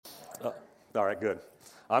All right, good.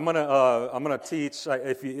 I'm gonna teach.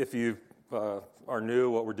 If you are new,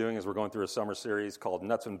 what we're doing is we're going through a summer series called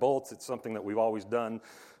Nuts and Bolts. It's something that we've always done.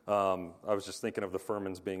 I was just thinking of the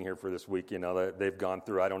Furmans being here for this week. You know, they've gone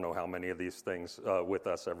through I don't know how many of these things with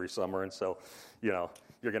us every summer, and so you know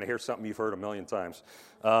you're going to hear something you've heard a million times.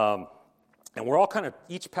 And we're all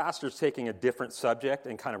each pastor's taking a different subject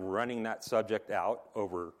and kind of running that subject out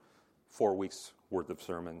over 4 weeks worth of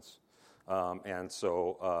sermons. And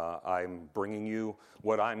so I'm bringing you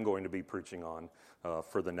what I'm going to be preaching on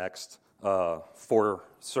for the next 4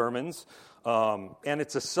 sermons. And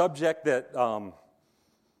it's a subject that I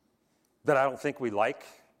don't think we like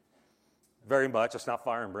very much. It's not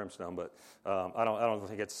fire and brimstone, but I don't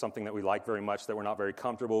think it's something that we like very much, that we're not very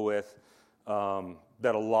comfortable with,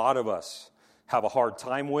 that a lot of us have a hard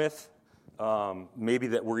time with, maybe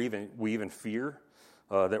that we even fear,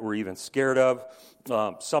 that we're even scared of,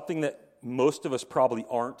 something that most of us probably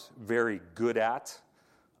aren't very good at.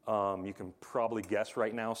 You can probably guess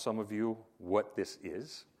right now, some of you, what this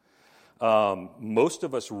is. Most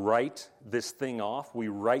of us write this thing off. We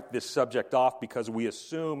write this subject off because we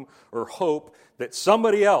assume or hope that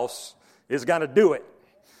somebody else is going to do it.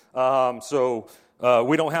 So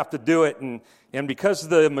we don't have to do it. And because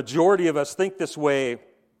the majority of us think this way,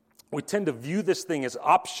 we tend to view this thing as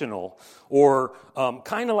optional or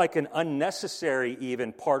kind of like an unnecessary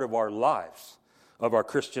even part of our lives, of our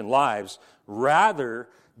Christian lives, rather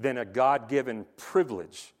than a God-given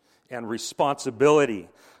privilege and responsibility,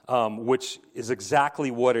 which is exactly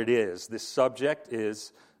what it is. This subject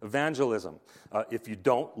is evangelism. If you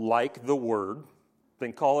don't like the word,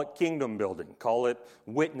 then call it kingdom building, call it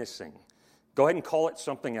witnessing. Go ahead and call it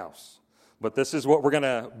something else. But this is what we're going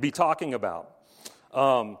to be talking about.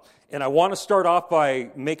 And I want to start off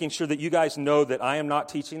by making sure that you guys know that I am not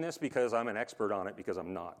teaching this because I'm an expert on it, because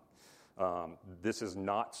I'm not. This is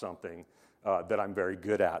not something that I'm very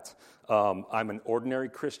good at. I'm an ordinary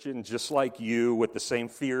Christian just like you, with the same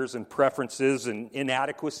fears and preferences and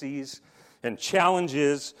inadequacies and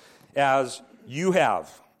challenges as you have.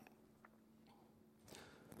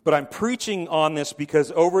 But I'm preaching on this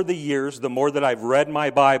because over the years, the more that I've read my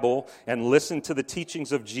Bible and listened to the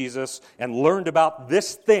teachings of Jesus and learned about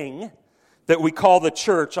this thing that we call the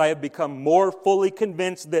church, I have become more fully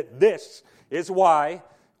convinced that this is why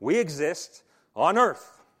we exist on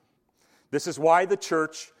earth. This is why the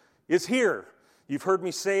church is here. You've heard me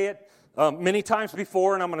say it many times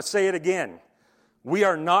before, and I'm going to say it again. We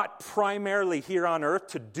are not primarily here on earth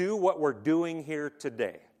to do what we're doing here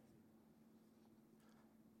today.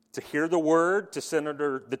 To hear the word, to sit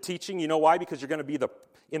under the teaching. You know why? Because you're going to be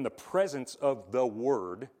in the presence of the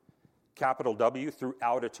word, capital W,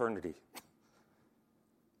 throughout eternity.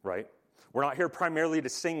 Right? We're not here primarily to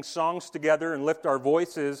sing songs together and lift our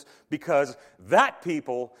voices, because that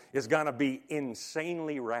people is going to be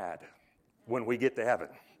insanely rad when we get to heaven.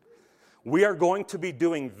 We are going to be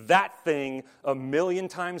doing that thing a million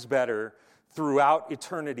times better throughout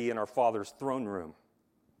eternity in our Father's throne room.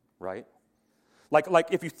 Right? Like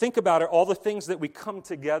if you think about it, all the things that we come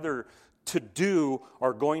together to do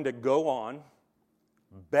are going to go on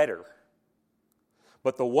better.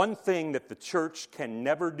 But the one thing that the church can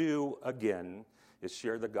never do again is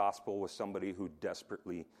share the gospel with somebody who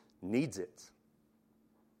desperately needs it.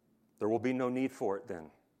 There will be no need for it then.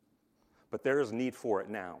 But there is need for it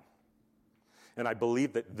now. And I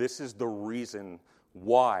believe that this is the reason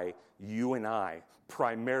why you and I,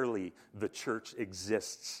 primarily the church,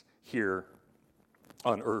 exists here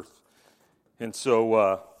on earth. And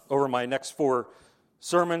so over my next 4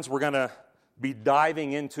 sermons, we're going to be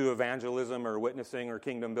diving into evangelism or witnessing or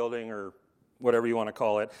kingdom building or whatever you want to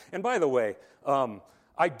call it. And by the way,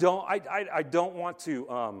 I don't want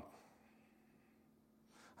to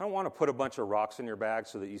put a bunch of rocks in your bag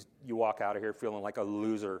so that you walk out of here feeling like a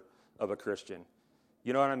loser of a Christian.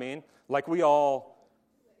 You know what I mean? Like we all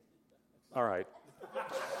right.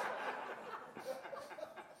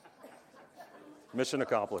 Mission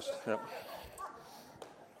accomplished. Yep.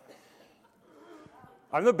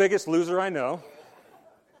 I'm the biggest loser I know.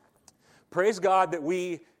 Praise God that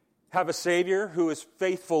we have a Savior who is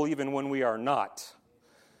faithful even when we are not.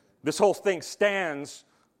 This whole thing stands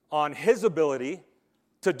on His ability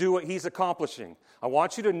to do what He's accomplishing. I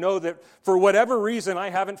want you to know that for whatever reason, I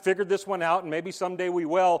haven't figured this one out, and maybe someday we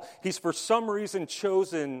will, He's for some reason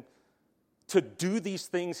chosen to do these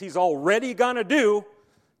things He's already going to do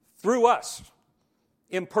through us.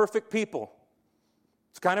 Imperfect people.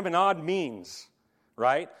 It's kind of an odd means,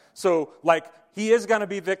 right? So, He is going to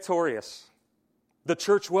be victorious. The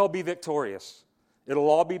church will be victorious. It'll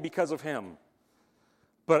all be because of Him.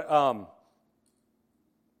 But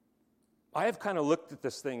I have kind of looked at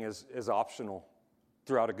this thing as optional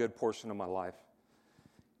throughout a good portion of my life.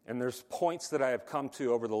 And there's points that I have come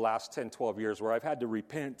to over the last 10, 12 years where I've had to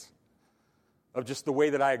repent of just the way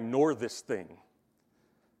that I ignore this thing.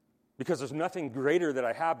 Because there's nothing greater that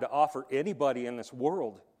I have to offer anybody in this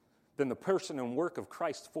world than the person and work of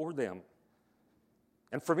Christ for them.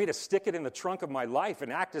 And for me to stick it in the trunk of my life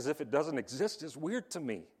and act as if it doesn't exist is weird to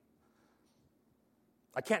me.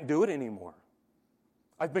 I can't do it anymore.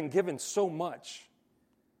 I've been given so much.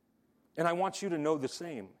 And I want you to know the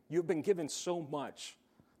same. You've been given so much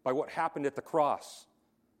by what happened at the cross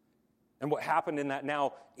and what happened in that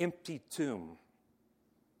now empty tomb.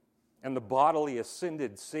 And the bodily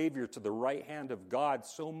ascended Savior to the right hand of God,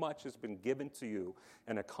 so much has been given to you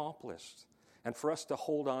and accomplished. And for us to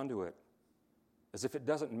hold on to it as if it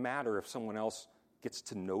doesn't matter if someone else gets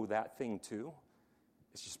to know that thing too,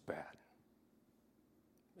 it's just bad.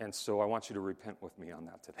 And so I want you to repent with me on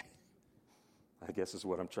that today. I guess is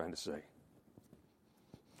what I'm trying to say.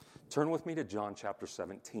 Turn with me to John chapter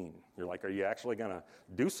 17. You're like, are you actually going to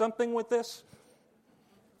do something with this?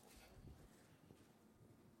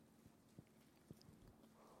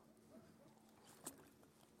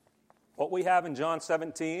 What we have in John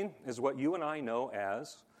 17 is what you and I know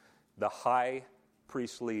as the high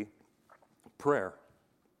priestly prayer.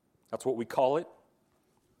 That's what we call it.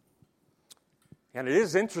 And it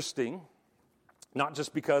is interesting, not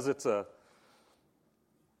just because it's an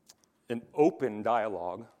open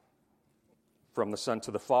dialogue from the Son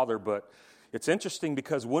to the Father, but it's interesting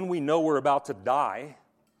because when we know we're about to die,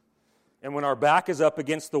 and when our back is up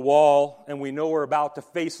against the wall, and we know we're about to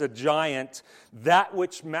face a giant, that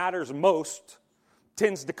which matters most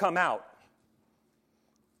tends to come out.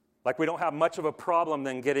 Like we don't have much of a problem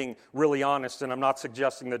then getting really honest, and I'm not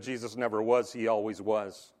suggesting that Jesus never was, he always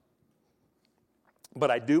was. But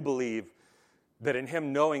I do believe that in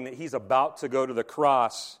him knowing that he's about to go to the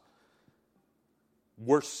cross,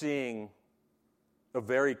 we're seeing a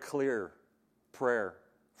very clear prayer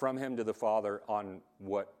from him to the Father on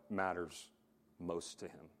what matters most to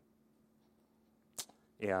him.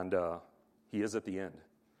 And he is at the end.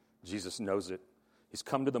 Jesus knows it. He's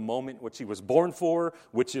come to the moment which he was born for,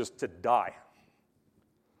 which is to die.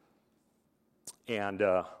 And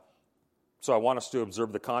so I want us to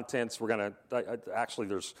observe the contents. We're going to, actually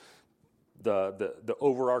there's the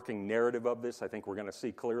overarching narrative of this, I think we're going to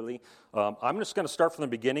see clearly. I'm just going to start from the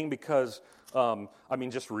beginning because,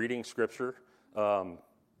 just reading Scripture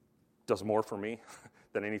does more for me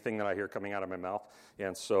than anything that I hear coming out of my mouth.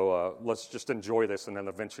 And so let's just enjoy this, and then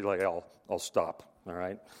eventually I'll stop, all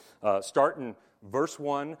right? Start in verse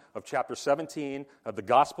 1 of chapter 17 of the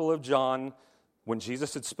Gospel of John. When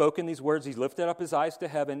Jesus had spoken these words, he lifted up his eyes to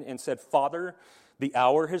heaven and said, Father, the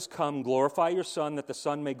hour has come. Glorify your Son, that the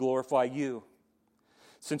Son may glorify you.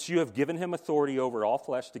 Since you have given him authority over all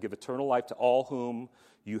flesh to give eternal life to all whom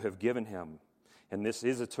you have given him. And this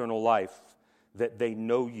is eternal life, that they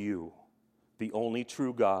know you, the only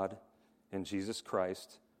true God, and Jesus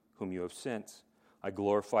Christ, whom you have sent. I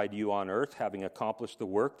glorified you on earth, having accomplished the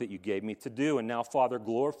work that you gave me to do. And now, Father,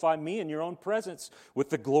 glorify me in your own presence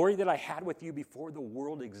with the glory that I had with you before the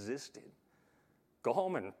world existed. Go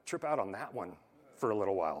home and trip out on that one for a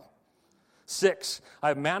little while. 6, I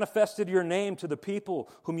have manifested your name to the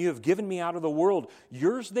people whom you have given me out of the world.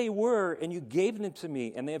 Yours they were, and you gave them to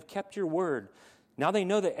me, and they have kept your word. Now they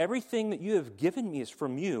know that everything that you have given me is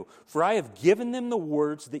from you. For I have given them the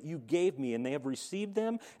words that you gave me, and they have received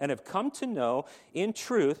them and have come to know in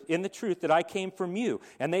the truth that I came from you.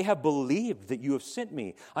 And they have believed that you have sent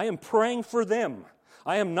me. I am praying for them.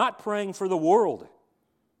 I am not praying for the world,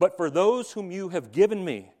 but for those whom you have given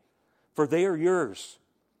me, for they are yours.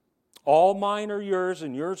 All mine are yours,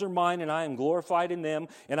 and yours are mine, and I am glorified in them.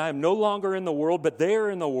 And I am no longer in the world, but they are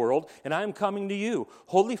in the world, and I am coming to you.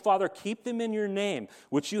 Holy Father, keep them in your name,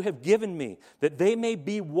 which you have given me, that they may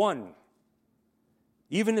be one,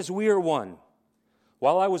 even as we are one.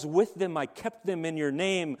 While I was with them, I kept them in your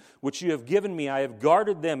name, which you have given me. I have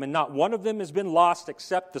guarded them, and not one of them has been lost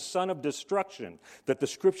except the son of destruction, that the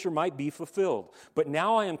scripture might be fulfilled. But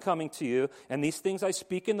now I am coming to you, and these things I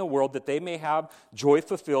speak in the world, that they may have joy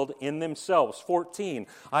fulfilled in themselves. 14,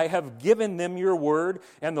 I have given them your word,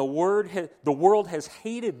 and the world has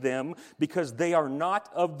hated them, because they are not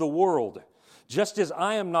of the world, just as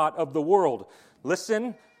I am not of the world.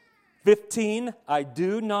 Listen, 15, I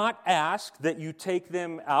do not ask that you take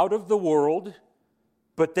them out of the world,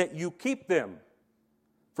 but that you keep them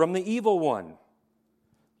from the evil one.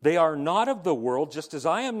 They are not of the world, just as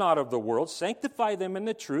I am not of the world. Sanctify them in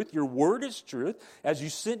the truth. Your word is truth. As you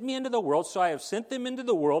sent me into the world, so I have sent them into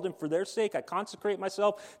the world, and for their sake I consecrate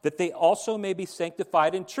myself, that they also may be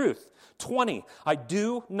sanctified in truth. 20, I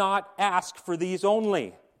do not ask for these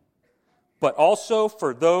only, but also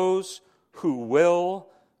for those who will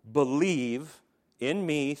believe in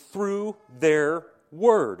me through their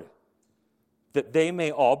word, that they may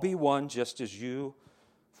all be one, just as you,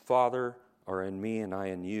 Father, are in me and I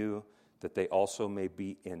in you, that they also may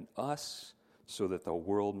be in us, so that the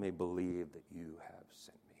world may believe that you have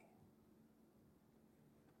sent me.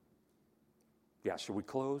 Yeah, should we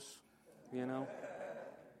close?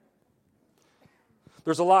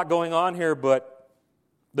 There's a lot going on here, but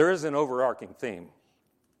there is an overarching theme.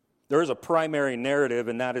 There is a primary narrative,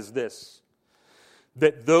 and that is this: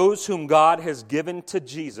 that those whom God has given to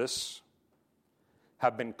Jesus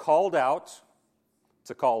have been called out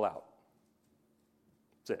to call out.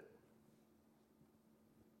 That's it.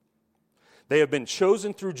 They have been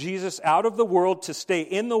chosen through Jesus out of the world to stay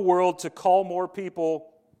in the world, to call more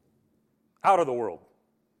people out of the world.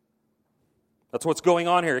 That's what's going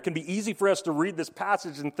on here. It can be easy for us to read this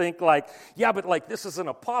passage and think like, yeah, but like this is an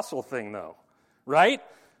apostle thing though, right?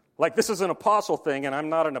 Like this is an apostle thing, and I'm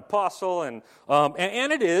not an apostle, and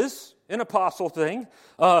it is an apostle thing.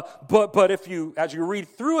 But if you, as you read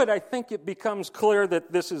through it, I think it becomes clear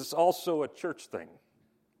that this is also a church thing,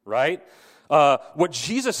 right? What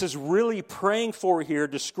Jesus is really praying for here,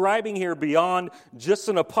 describing here beyond just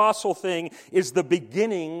an apostle thing, is the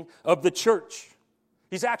beginning of the church.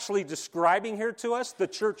 He's actually describing here to us the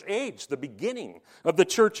church age, the beginning of the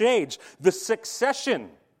church age, the succession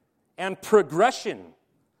and progression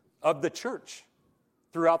of the church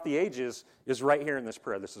throughout the ages is right here in this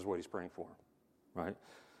prayer. This is what he's praying for, right?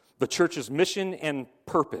 The church's mission and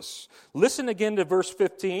purpose. Listen again to verse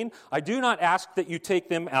 15. I do not ask that you take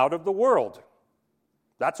them out of the world.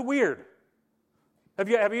 That's weird. Have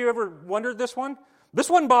you ever wondered this one? This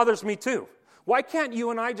one bothers me too. Why can't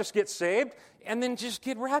you and I just get saved and then just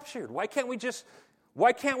get raptured? Why can't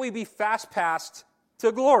we be fast passed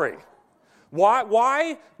to glory?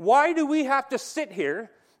 Why do we have to sit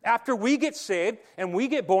here after we get saved and we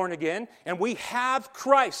get born again and we have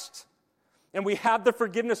Christ and we have the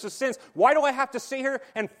forgiveness of sins? Why do I have to sit here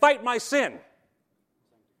and fight my sin?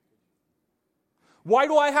 Why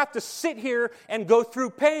do I have to sit here and go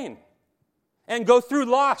through pain and go through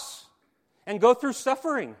loss and go through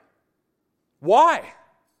suffering? Why?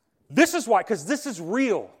 This is why, because this is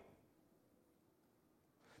real.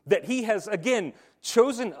 That he has, again,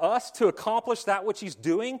 chosen us to accomplish that which he's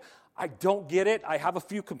doing. I don't get it. I have a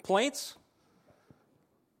few complaints.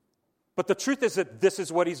 But the truth is that this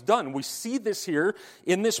is what he's done. We see this here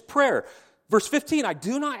in this prayer. Verse 15, I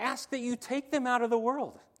do not ask that you take them out of the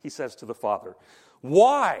world, he says to the Father.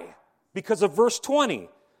 Why? Because of verse 20.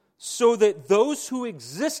 So that those who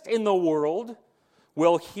exist in the world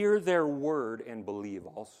will hear their word and believe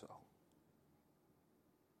also.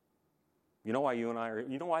 You know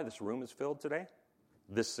why this room is filled today?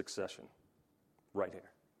 This succession right here.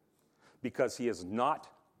 Because he has not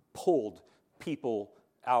pulled people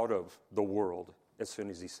out of the world as soon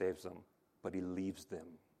as he saves them, but he leaves them.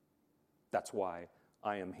 That's why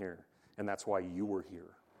I am here, and that's why you were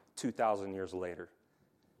here 2,000 years later,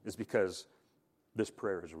 is because this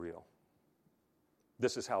prayer is real.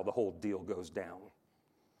 This is how the whole deal goes down.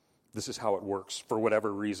 This is how it works for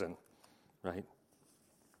whatever reason, right?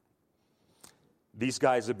 These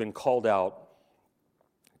guys have been called out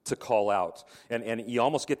to call out. And you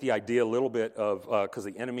almost get the idea a little bit of, because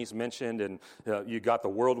the enemy's mentioned, and you got the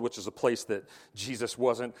world, which is a place that Jesus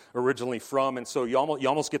wasn't originally from. And so you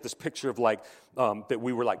almost get this picture of like, that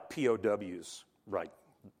we were like POWs, right?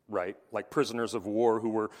 Like prisoners of war who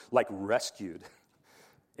were like rescued.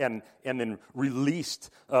 And then released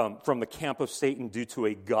from the camp of Satan due to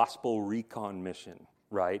a gospel recon mission,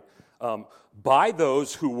 right? By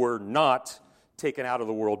those who were not taken out of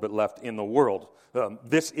the world but left in the world.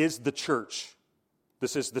 This is the church.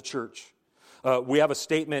 This is the church. We have a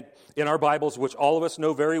statement in our Bibles which all of us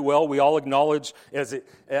know very well. We all acknowledge as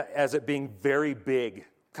it being very big,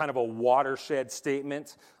 kind of a watershed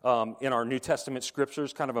statement in our New Testament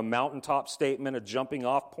scriptures, kind of a mountaintop statement, a jumping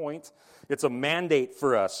off point. It's a mandate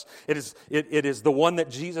for us. It is the one that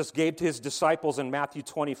Jesus gave to his disciples in Matthew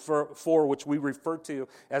 24, which we refer to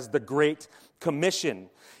as the Great Commission.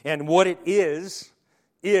 And what it is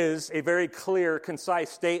a very clear, concise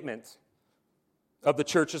statement of the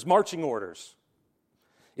church's marching orders.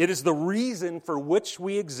 It is the reason for which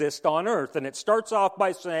we exist on earth. And it starts off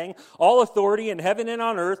by saying, all authority in heaven and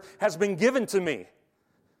on earth has been given to me.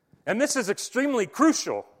 And this is extremely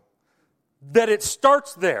crucial. that it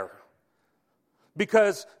starts there.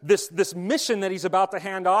 Because this mission that he's about to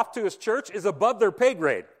hand off to his church is above their pay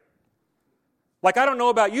grade. Like, I don't know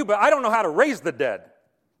about you, but I don't know how to raise the dead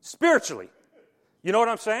spiritually. You know what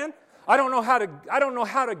I'm saying? I don't know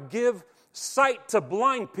how to give sight to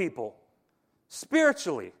blind people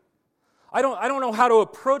spiritually. I don't know how to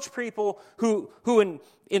approach people who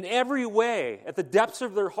in every way, at the depths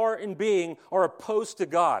of their heart and being, are opposed to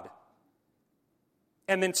God,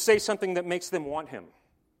 and then say something that makes them want Him.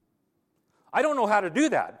 I don't know how to do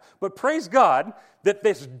that. But praise God that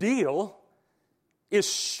this deal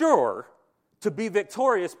is sure to be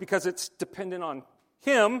victorious because it's dependent on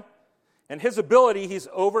Him and His ability. He's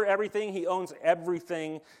over everything. He owns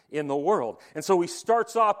everything in the world. And so He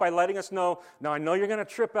starts off by letting us know, now I know you're going to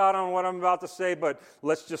trip out on what I'm about to say, but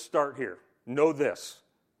let's just start here. Know this.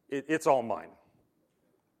 It's all mine.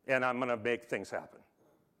 And I'm going to make things happen.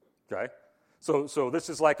 Okay? So this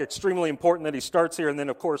is like extremely important that he starts here, and then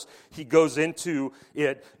of course he goes into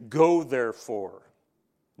it, go therefore.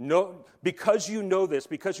 No, because you know this,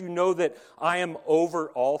 because you know that I am over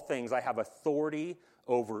all things, I have authority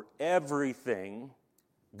over everything,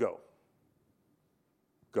 go.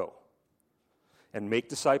 Go. And make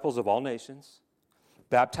disciples of all nations,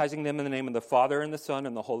 baptizing them in the name of the Father and the Son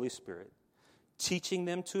and the Holy Spirit, teaching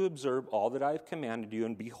them to observe all that I have commanded you,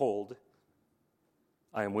 and behold,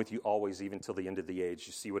 I am with you always, even till the end of the age.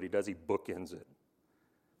 You see what he does? He bookends it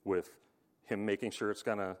with him making sure it's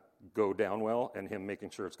going to go down well and him making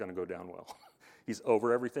sure it's going to go down well. He's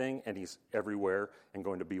over everything, and he's everywhere and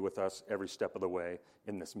going to be with us every step of the way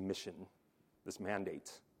in this mission, this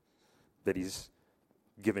mandate that he's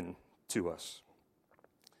given to us.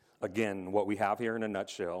 Again, what we have here in a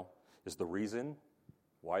nutshell is the reason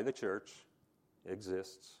why the church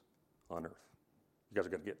exists on earth. You guys are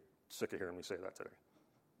going to get sick of hearing me say that today.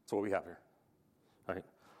 That's what we have here. All right.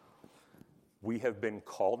 We have been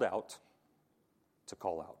called out to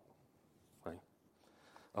call out.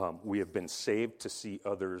 Right? We have been saved to see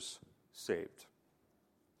others saved.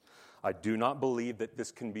 I do not believe that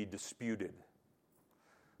this can be disputed.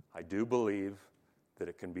 I do believe that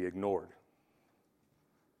it can be ignored.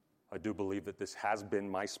 I do believe that this has been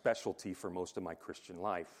my specialty for most of my Christian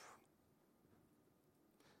life.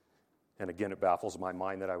 And again, it baffles my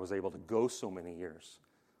mind that I was able to go so many years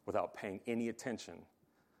without paying any attention,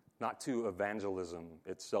 not to evangelism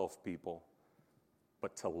itself, people,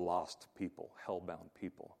 but to lost people, hell-bound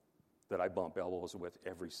people that I bump elbows with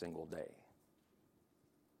every single day.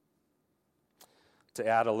 To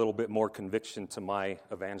add a little bit more conviction to my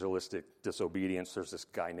evangelistic disobedience, there's this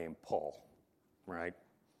guy named Paul, right?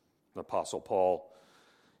 The Apostle Paul.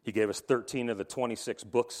 He gave us 13 of the 26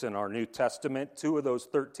 books in our New Testament. 2 of those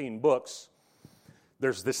 13 books,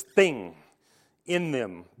 there's this thing in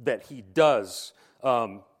them that he does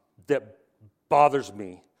that bothers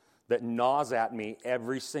me, that gnaws at me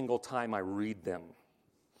every single time I read them.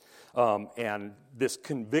 And this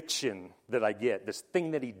conviction that I get, this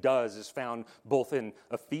thing that he does, is found both in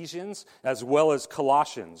Ephesians as well as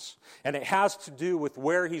Colossians. And it has to do with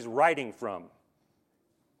where he's writing from.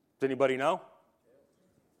 Does anybody know?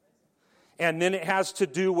 And then it has to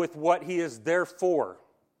do with what he is there for.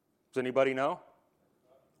 Does anybody know?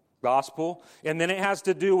 Gospel. And then it has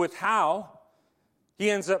to do with how he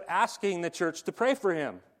ends up asking the church to pray for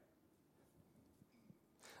him.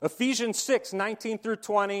 Ephesians 6, 19 through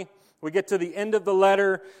 20, we get to the end of the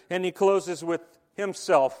letter, and he closes with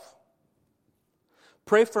himself.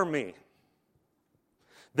 Pray for me,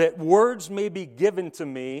 that words may be given to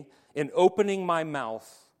me in opening my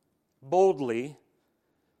mouth boldly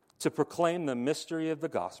to proclaim the mystery of the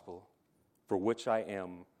gospel, for which I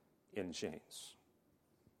am in chains,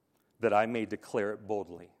 that I may declare it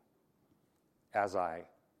boldly, as I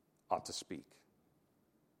ought to speak.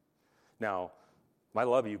 Now, I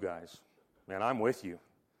love you guys. Man, I'm with you.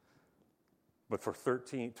 But for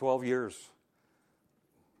 12 years,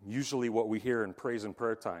 usually what we hear in praise and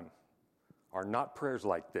prayer time are not prayers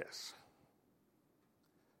like this.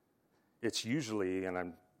 It's usually,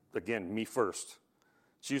 and again, me first,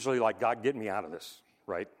 it's usually like, God, get me out of this,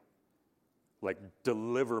 right? Like,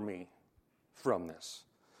 deliver me from this.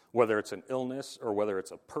 Whether it's an illness or whether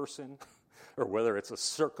it's a person or whether it's a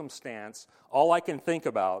circumstance, all I can think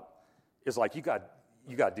about is like, you got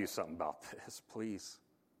to do something about this. Please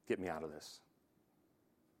get me out of this.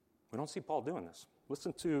 We don't see Paul doing this.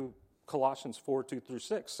 Listen to Colossians 4, 2 through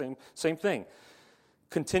 6. Same thing.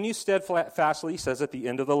 Continue steadfastly, he says at the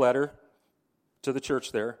end of the letter to the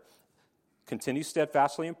church there. Continue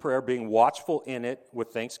steadfastly in prayer, being watchful in it with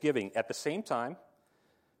thanksgiving. At the same time,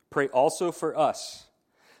 pray also for us,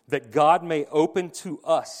 that God may open to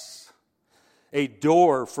us a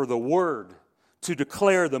door for the word to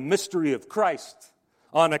declare the mystery of Christ,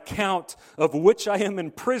 on account of which I am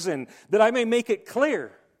in prison, that I may make it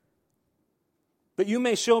clear, that you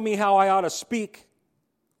may show me how I ought to speak.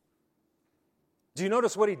 Do you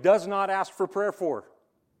notice what he does not ask for prayer for?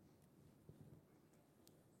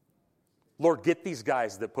 Lord, get these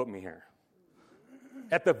guys that put me here.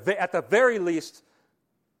 At the very least,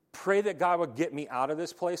 pray that God would get me out of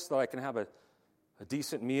this place so that I can have a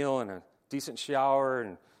decent meal and a decent shower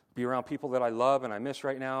and be around people that I love and I miss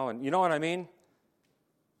right now. And you know what I mean?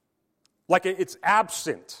 Like it's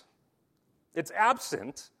absent. It's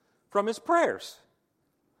absent from his prayers.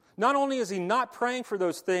 Not only is he not praying for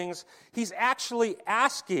those things, he's actually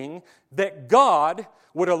asking that God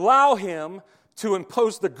would allow him to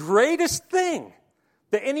impose the greatest thing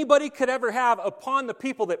that anybody could ever have upon the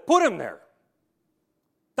people that put him there.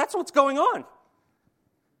 That's what's going on.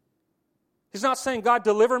 He's not saying, God,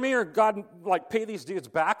 deliver me, or God, pay these dudes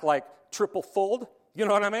back triple fold. You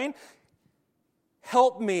know what I mean?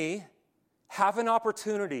 Help me have an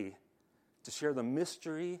opportunity to share the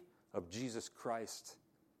mystery of Jesus Christ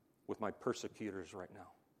with my persecutors right now,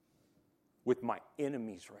 with my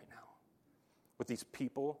enemies right now, with these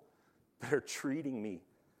people that are treating me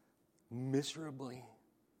miserably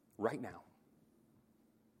right now.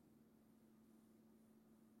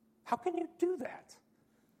 How can you do that?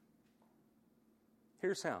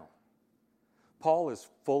 Here's how. Paul is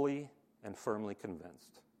fully and firmly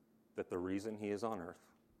convinced that the reason he is on earth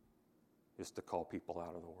is to call people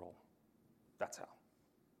out of the world. That's how.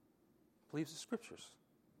 He believes the Scriptures.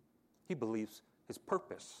 He believes his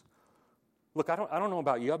purpose. Look, I don't know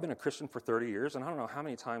about you. I've been a Christian for 30 years, and I don't know how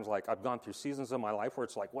many times I've gone through seasons of my life where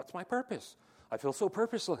it's what's my purpose? I feel so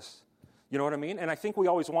purposeless. You know what I mean? And I think we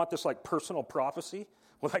always want this personal prophecy.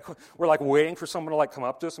 We're waiting for someone to come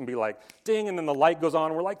up to us and be ding, and then the light goes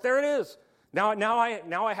on, and we're there it is. Now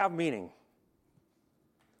I have meaning.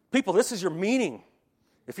 People, this is your meaning.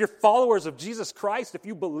 If you're followers of Jesus Christ, if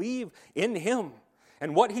you believe in him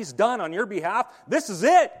and what he's done on your behalf, this is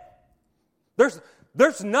it.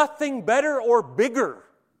 There's nothing better or bigger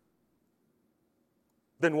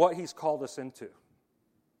than what he's called us into.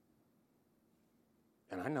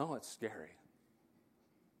 And I know it's scary.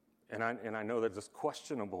 And I know that it's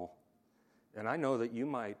questionable. And I know that you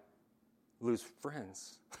might lose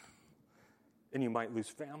friends. And you might lose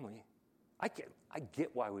family. I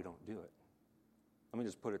get why we don't do it. Let me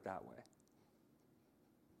just put it that way.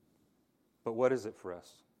 But what is it for us?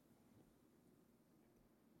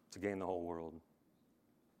 To gain the whole world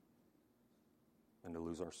and to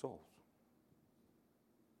lose our souls.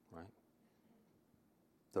 Right?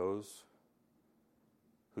 Those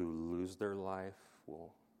who lose their life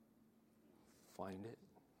will find it.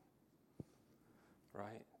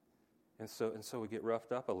 Right? And so we get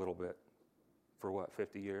roughed up a little bit for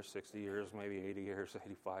 50 years, 60 years, maybe 80 years,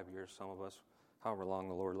 85 years, some of us, however long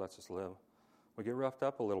the Lord lets us live. We get roughed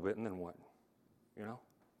up a little bit, and then what? You know?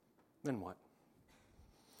 Then what?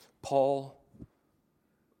 Paul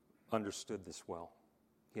understood this well.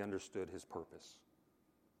 He understood his purpose.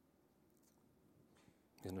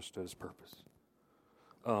 He understood his purpose.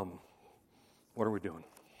 What are we doing?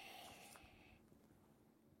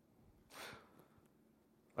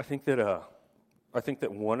 I think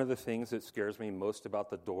that one of the things that scares me most about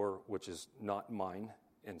the door, which is not mine,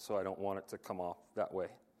 and so I don't want it to come off that way,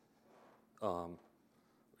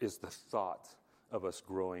 is the thought of us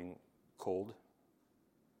growing cold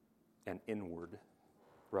and inward,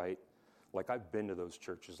 right? I've been to those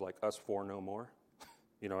churches, Us Four No More.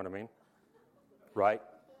 You know what I mean? Right?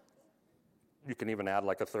 You can even add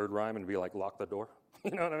a third rhyme and be lock the door.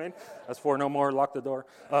 You know what I mean? Us Four No More, lock the door.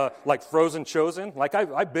 Frozen Chosen.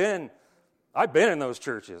 I've been in those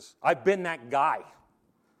churches. I've been that guy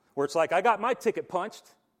where it's I got my ticket punched,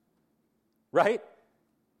 right?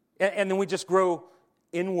 And then we just grow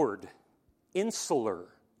inward, insular.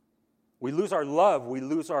 We lose our love. We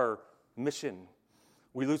lose our mission.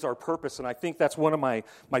 We lose our purpose. And I think that's one of my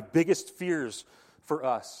biggest fears for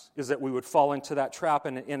us, is that we would fall into that trap.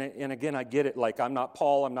 And again, I get it. I'm not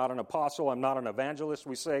Paul. I'm not an apostle. I'm not an evangelist.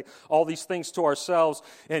 We say all these things to ourselves,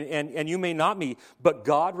 and you may not be. But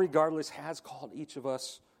God, regardless, has called each of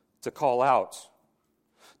us to call out.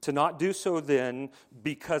 To not do so then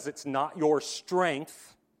because it's not your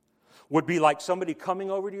strength would be like somebody coming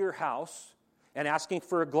over to your house and asking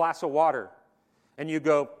for a glass of water. And you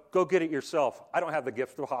go get it yourself. I don't have the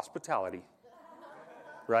gift of hospitality.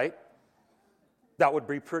 Right? That would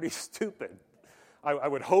be pretty stupid. I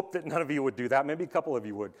would hope that none of you would do that. Maybe a couple of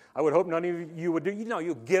you would. I would hope none of you would do.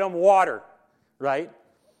 You get them water, right?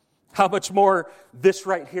 How much more this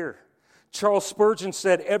right here? Charles Spurgeon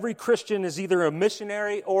said, every Christian is either a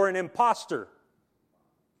missionary or an imposter.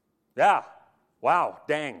 Yeah, wow,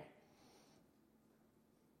 dang.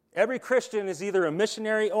 Every Christian is either a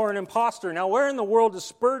missionary or an imposter. Now, where in the world does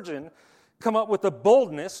Spurgeon come up with the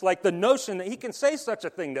boldness, like the notion that he can say such a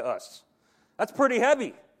thing to us? That's pretty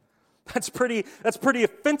heavy. That's pretty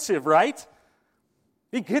offensive, right?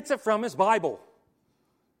 He gets it from his Bible.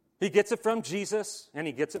 He gets it from Jesus, and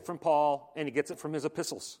he gets it from Paul, and he gets it from his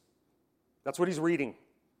epistles. That's what he's reading.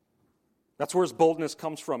 That's where his boldness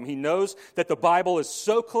comes from. He knows that the Bible is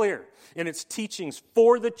so clear in its teachings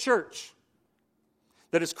for the church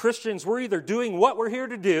that as Christians, we're either doing what we're here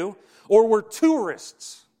to do or we're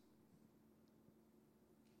tourists.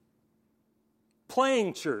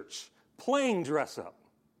 Playing church, playing dress up.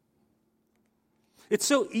 It's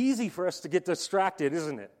so easy for us to get distracted,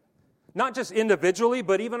 isn't it? Not just individually,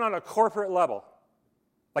 but even on a corporate level,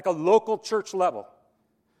 like a local church level.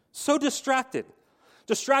 So distracted.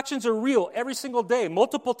 Distractions are real every single day,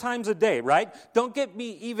 multiple times a day, right? Don't get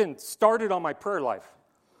me even started on my prayer life.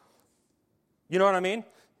 You know what I mean?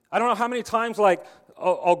 I don't know how many times, like,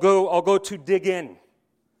 I'll go to dig in.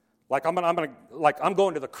 Like I'm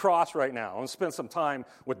going to the cross right now. I'm going to spend some time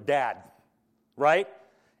with Dad, right?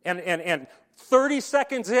 And 30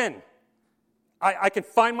 seconds in, I can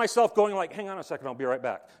find myself going like, hang on a second, I'll be right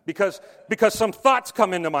back. Because some thoughts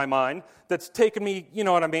come into my mind that's taking me, you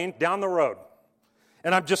know what I mean, down the road.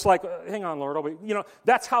 And I'm just like, hang on, Lord,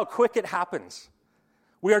 that's how quick it happens.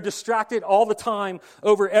 We are distracted all the time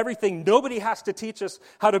over everything. Nobody has to teach us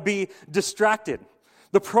how to be distracted.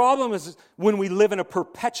 The problem is when we live in a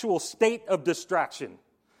perpetual state of distraction.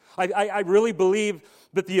 I really believe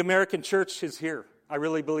that the American church is here. I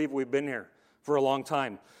really believe we've been here for a long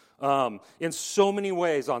time. In so many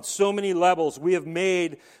ways, on so many levels, we have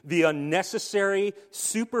made the unnecessary,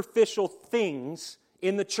 superficial things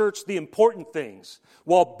in the church the important things,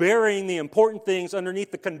 while burying the important things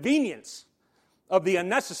underneath the convenience of the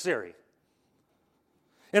unnecessary.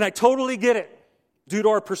 And I totally get it. Due to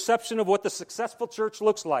our perception of what the successful church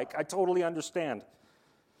looks like, I totally understand.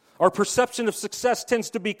 Our perception of success tends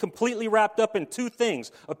to be completely wrapped up in two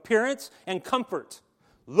things: appearance and comfort,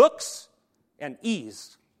 looks and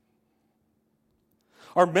ease.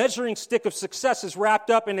 Our measuring stick of success is wrapped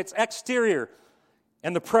up in its exterior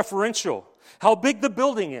and the preferential. How big the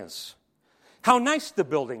building is. How nice the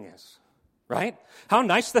building is. Right? How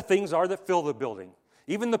nice the things are that fill the building.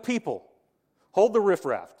 Even the people. Hold the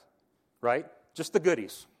riffraff. Right? Just the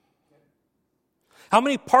goodies. How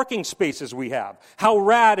many parking spaces we have. How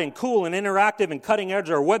rad and cool and interactive and cutting edge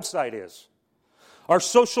our website is. Our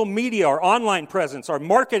social media, our online presence, our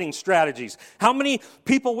marketing strategies. How many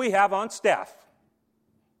people we have on staff.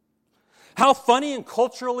 How funny and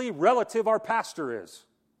culturally relative our pastor is.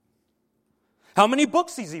 How many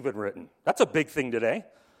books he's even written. That's a big thing today.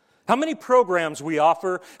 How many programs we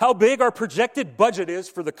offer, how big our projected budget is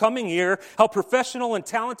for the coming year, how professional and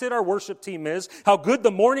talented our worship team is, how good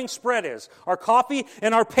the morning spread is, our coffee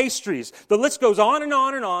and our pastries. The list goes on and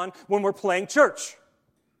on and on when we're playing church.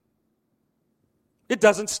 It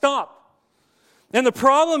doesn't stop. And the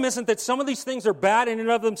problem isn't that some of these things are bad in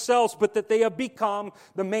and of themselves, but that they have become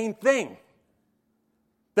the main thing.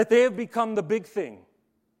 That they have become the big thing.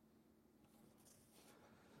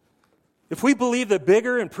 If we believe that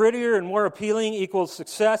bigger and prettier and more appealing equals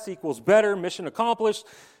success, equals better, mission accomplished,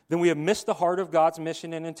 then we have missed the heart of God's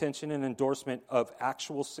mission and intention and endorsement of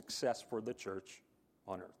actual success for the church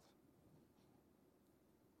on earth.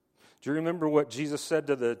 Do you remember what Jesus said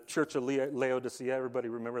to the church of Laodicea? Everybody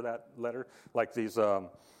remember that letter? Like these, I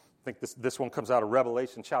think this one comes out of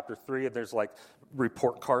Revelation chapter 3, and there's like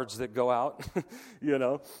report cards that go out,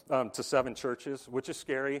 to 7 churches, which is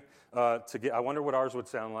scary to get. I wonder what ours would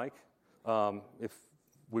sound like. If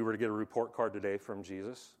we were to get a report card today from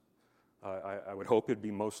Jesus. I would hope it'd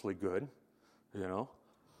be mostly good,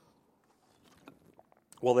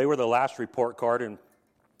 Well, they were the last report card, and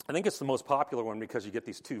I think it's the most popular one because you get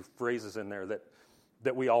these 2 phrases in there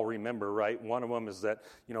that we all remember, right? One of them is that,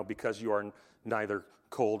 because you are neither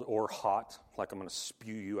cold or hot, like I'm going to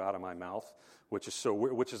spew you out of my mouth, which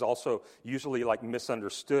is also usually like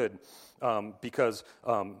misunderstood because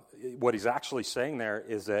what he's actually saying there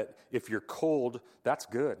is that if you're cold, that's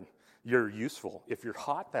good. You're useful. If you're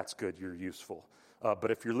hot, that's good. You're useful.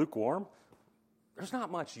 But if you're lukewarm, there's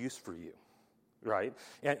not much use for you. Right?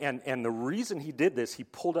 And the reason he did this, he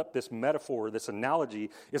pulled up this metaphor, this analogy,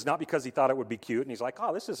 is not because he thought it would be cute, and he's like,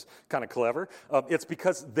 oh, this is kind of clever. It's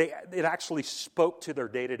because it actually spoke to their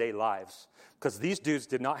day-to-day lives. Because these dudes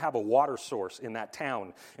did not have a water source in that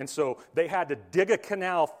town. And so they had to dig a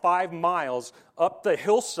canal 5 miles up the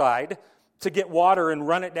hillside to get water and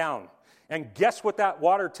run it down. And guess what that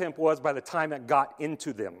water temp was by the time it got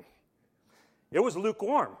into them? It was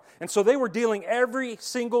lukewarm. And so they were dealing every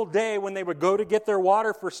single day when they would go to get their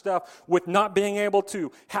water for stuff with not being able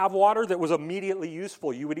to have water that was immediately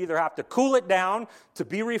useful. You would either have to cool it down to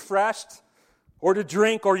be refreshed or to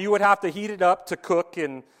drink, or you would have to heat it up to cook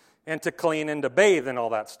and to clean and to bathe and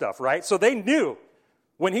all that stuff, right? So they knew.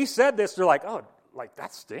 When he said this, they're like, oh, like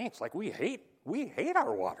that stinks. Like we hate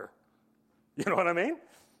our water. You know what I mean?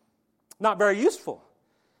 Not very useful.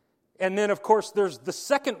 And then, of course, there's the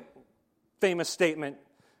second famous statement,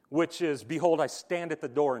 which is, behold, I stand at the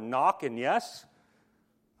door and knock, and yes,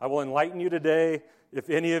 I will enlighten you today. If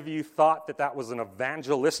any of you thought that that was an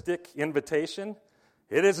evangelistic invitation,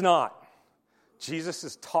 it is not. Jesus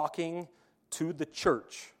is talking to the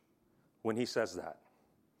church when he says that.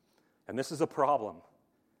 And this is a problem,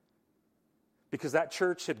 because that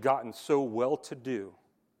church had gotten so well-to-do.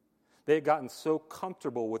 They had gotten so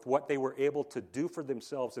comfortable with what they were able to do for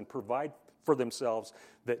themselves and provide for themselves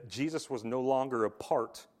that Jesus was no longer a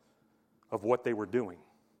part of what they were doing.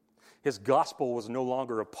 His gospel was no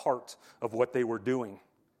longer a part of what they were doing.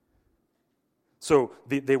 So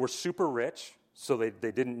they were super rich, so they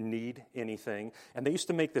didn't need anything. And they used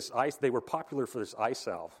to make this ice. They were popular for this eye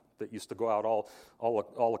salve that used to go out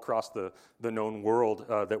all across the known world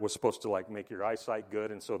that was supposed to like make your eyesight good.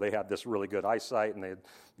 And so they had this really good eyesight, and they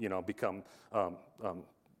had become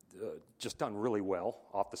just done really well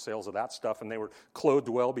off the sales of that stuff. And they were clothed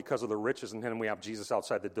well because of the riches. And then we have Jesus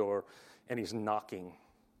outside the door, and he's knocking.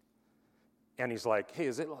 And he's like, hey,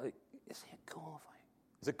 is it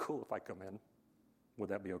cool if I come in? Would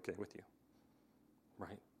that be okay with you?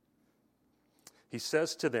 Right? He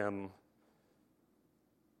says to them,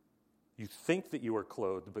 you think that you are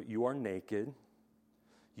clothed, but you are naked.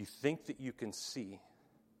 You think that you can see,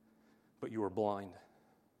 but you are blind.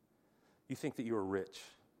 You think that you are rich,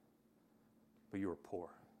 but you are poor.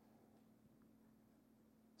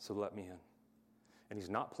 So let me in. And he's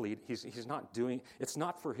not pleading. He's not doing. It's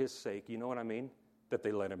not for his sake. You know what I mean? That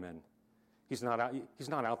they let him in. He's not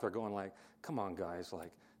out there going like, come on, guys,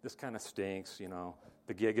 like this kind of stinks.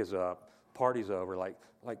 The gig is up, party's over. Like,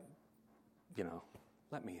 let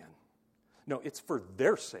me in. No, it's for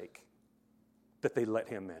their sake that they let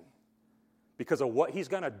him in, because of what he's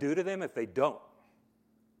going to do to them if they don't.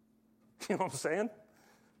 You know what I'm saying?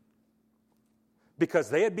 Because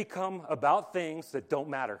they had become about things that don't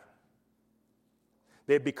matter.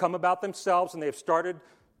 They have become about themselves, and they have started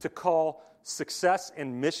to call success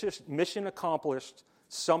and mission accomplished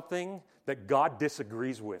something that God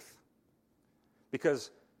disagrees with. Because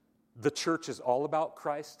the church is all about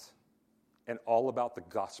Christ and all about the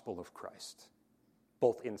gospel of Christ,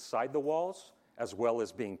 both inside the walls as well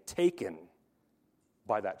as being taken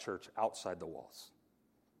by that church outside the walls.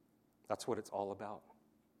 That's what it's all about.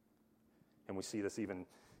 And we see this even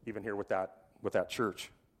here with that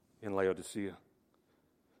church in Laodicea.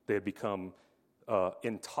 They had become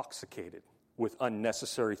intoxicated with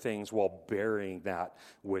unnecessary things while burying that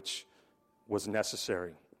which was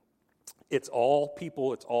necessary. It's all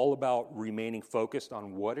about remaining focused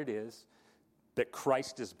on what it is that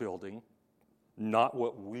Christ is building, not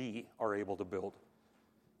what we are able to build.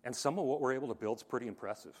 And some of what we're able to build is pretty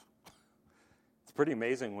impressive. It's pretty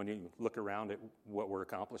amazing when you look around at what we're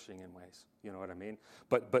accomplishing in ways. You know what I mean?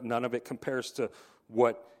 But none of it compares to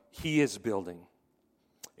what he is building.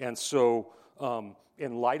 And so,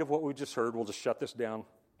 in light of what we just heard, we'll just shut this down.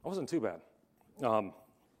 That wasn't too bad.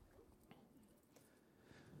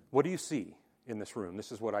 What do you see in this room?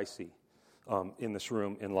 This is what I see in this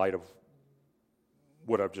room in light of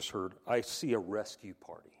what I've just heard. I see a rescue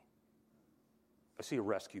party. I see a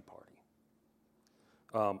rescue party.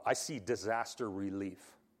 I see disaster relief.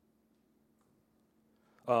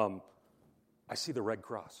 I see the Red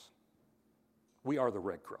Cross. We are the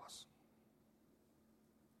Red Cross.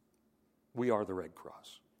 We are the Red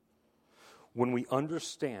Cross. When we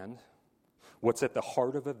understand what's at the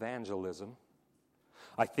heart of evangelism,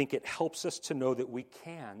 I think it helps us to know that we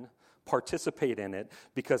can participate in it,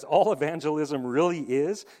 because all evangelism really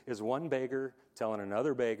is one beggar telling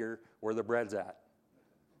another beggar where the bread's at.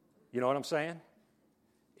 You know what I'm saying?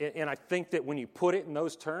 And I think that when you put it in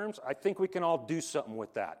those terms, I think we can all do something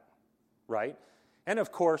with that, right? And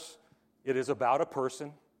of course, it is about a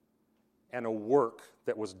person and a work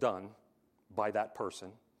that was done by that person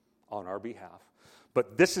on our behalf.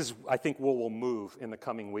 But this is, I think, what we'll move in the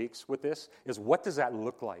coming weeks with this, is what does that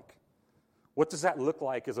look like? What does that look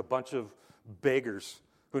like as a bunch of beggars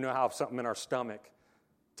who know how to have something in our stomach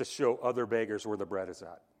to show other beggars where the bread is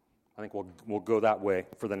at? I think we'll go that way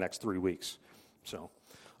for the next 3 weeks. So,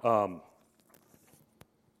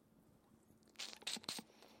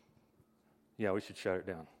 Yeah, we should shut it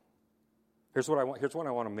down. Here's what I want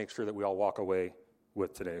to make sure that we all walk away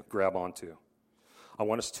with today, grab onto. I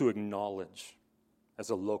want us to acknowledge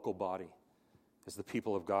as a local body, as the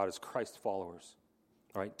people of God, as Christ followers,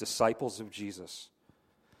 all right, disciples of Jesus,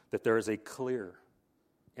 that there is a clear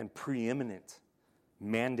and preeminent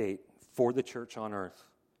mandate for the church on earth,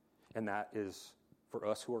 and that is for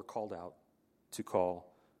us who are called out to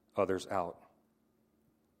call others out.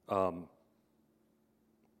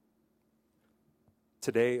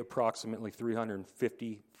 Today, approximately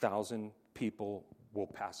 350,000 people will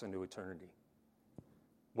pass into eternity.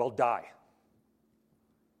 Will die.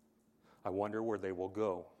 I wonder where they will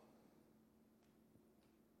go.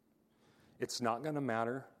 It's not going to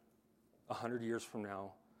matter 100 years from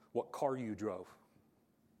now what car you drove.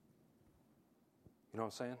 You know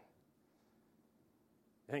what I'm saying?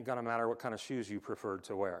 It ain't going to matter what kind of shoes you preferred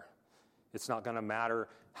to wear. It's not going to matter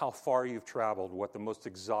how far you've traveled, what the most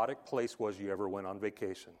exotic place was you ever went on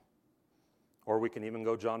vacation. Or we can even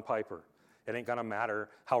go John Piper. It ain't going to matter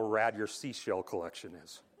how rad your seashell collection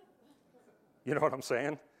is. You know what I'm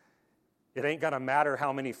saying? It ain't going to matter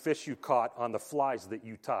how many fish you caught on the flies that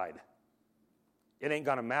you tied. It ain't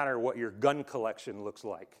going to matter what your gun collection looks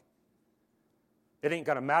like. It ain't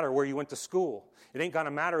going to matter where you went to school. It ain't going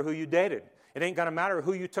to matter who you dated. It ain't going to matter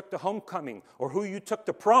who you took to homecoming or who you took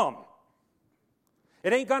to prom.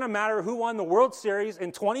 It ain't going to matter who won the World Series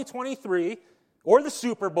in 2023 or the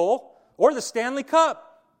Super Bowl or the Stanley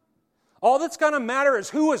Cup. All that's going to matter is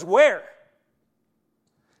who is where.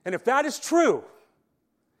 And if that is true,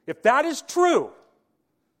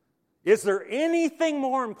 is there anything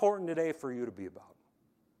more important today for you to be about?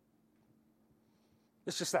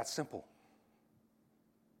 It's just that simple.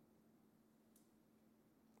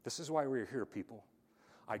 This is why we're here, people.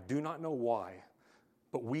 I do not know why,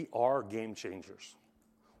 but we are game changers.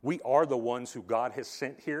 We are the ones who God has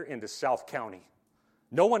sent here into South County.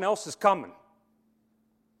 No one else is coming.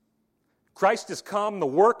 Christ has come. The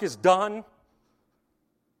work is done.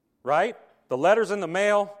 Right? The letter's in the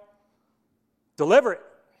mail. Deliver it.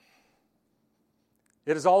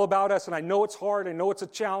 It is all about us, and I know it's hard. I know it's a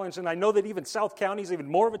challenge, and I know that even South County is even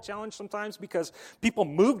more of a challenge sometimes because people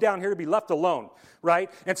move down here to be left alone, right?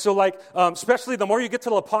 And so, especially the more you get to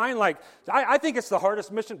La Pine, I think it's the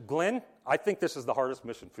hardest mission. Glenn, I think this is the hardest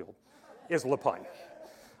mission field, is La Pine.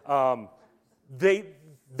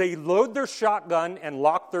 They load their shotgun and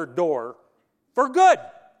lock their door for good.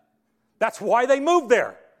 That's why they moved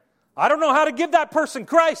there. I don't know how to give that person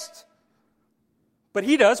Christ, but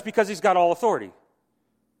he does because he's got all authority.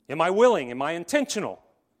 Am I willing? Am I intentional?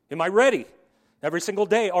 Am I ready? Every single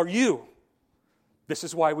day, are you? This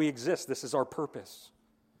is why we exist. This is our purpose.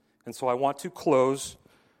 And so I want to close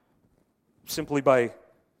simply by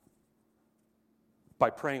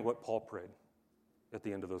praying what Paul prayed at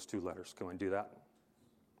the end of those two letters. Can I do that?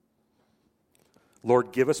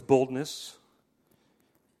 Lord, give us boldness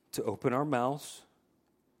to open our mouths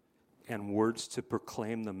and words to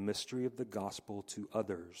proclaim the mystery of the gospel to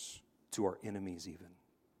others, to our enemies even.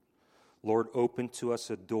 Lord, open to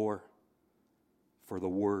us a door for the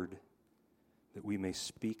word, that we may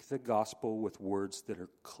speak the gospel with words that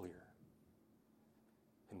are clear.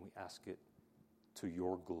 And we ask it to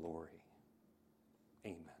your glory.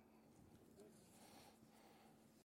 Amen.